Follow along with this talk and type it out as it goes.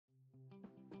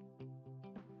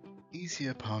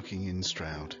easier parking in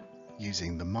Stroud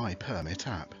using the MiPermit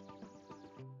app.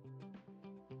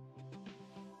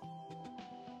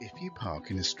 If you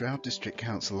park in a Stroud District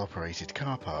Council operated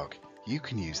car park, you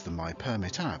can use the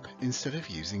MiPermit app instead of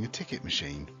using a ticket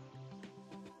machine.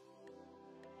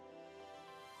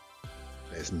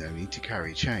 There's no need to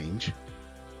carry change,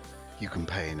 you can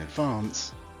pay in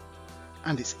advance,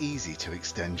 and it's easy to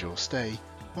extend your stay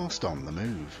whilst on the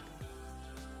move.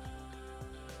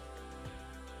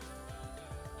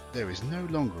 There is no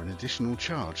longer an additional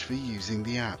charge for using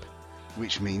the app,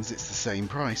 which means it's the same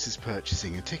price as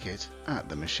purchasing a ticket at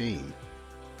the machine.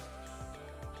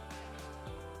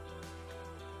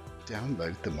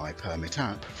 Download the MiPermit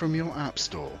app from your App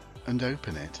Store and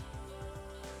open it.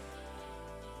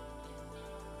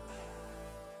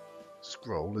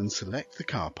 Scroll and select the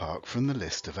car park from the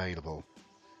list available.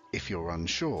 If you're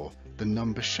unsure, the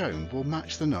number shown will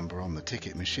match the number on the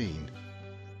ticket machine.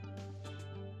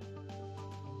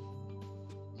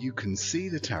 You can see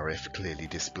the tariff clearly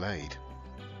displayed.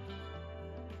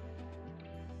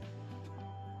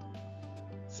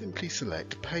 Simply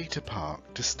select Pay to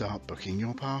Park to start booking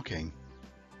your parking.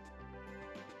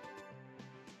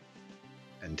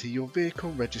 Enter your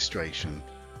vehicle registration.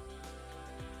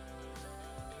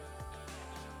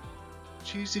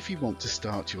 Choose if you want to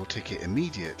start your ticket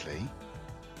immediately,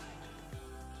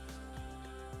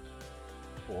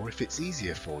 or if it's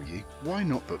easier for you, why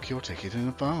not book your ticket in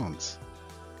advance?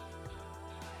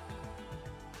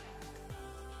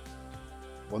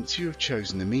 Once you have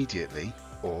chosen immediately,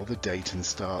 or the date and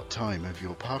start time of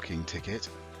your parking ticket,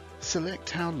 select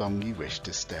how long you wish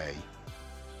to stay.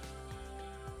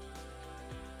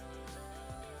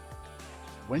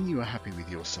 When you are happy with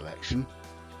your selection,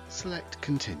 select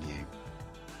Continue.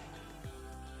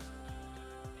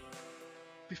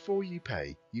 Before you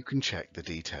pay, you can check the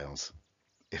details.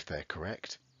 If they're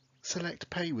correct, select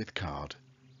Pay with Card.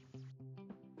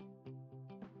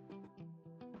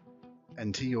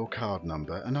 Enter your card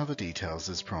number and other details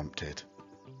as prompted.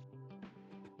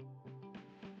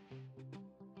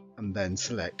 And then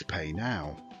select Pay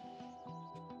Now.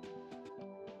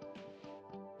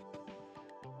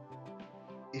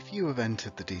 If you have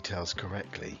entered the details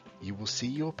correctly, you will see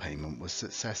your payment was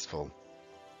successful.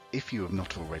 If you have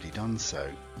not already done so,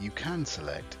 you can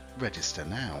select Register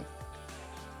Now.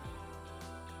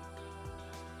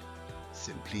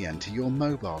 Simply enter your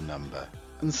mobile number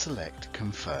and select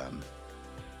Confirm.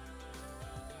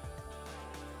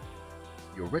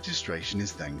 Your registration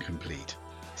is then complete.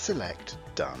 Select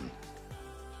Done.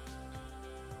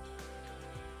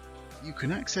 You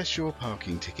can access your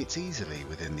parking tickets easily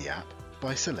within the app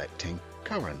by selecting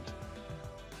Current.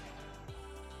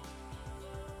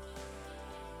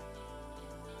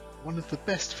 One of the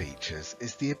best features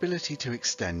is the ability to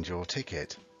extend your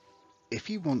ticket. If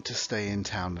you want to stay in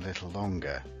town a little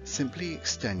longer, simply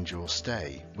extend your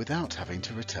stay without having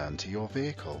to return to your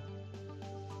vehicle.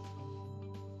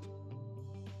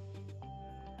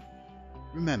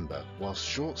 Remember, whilst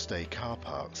short-stay car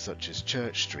parks such as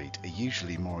Church Street are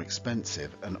usually more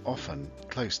expensive and often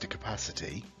close to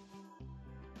capacity,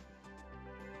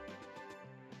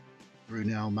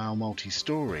 Brunel Mall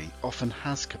multi-storey often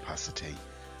has capacity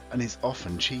and is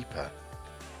often cheaper,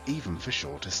 even for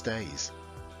shorter stays.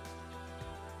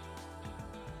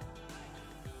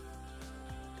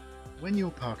 When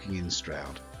you're parking in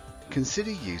Stroud,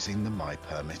 consider using the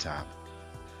MiPermit app,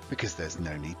 because there's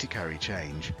no need to carry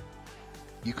change.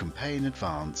 You can pay in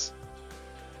advance,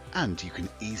 and you can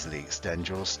easily extend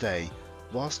your stay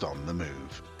whilst on the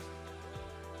move.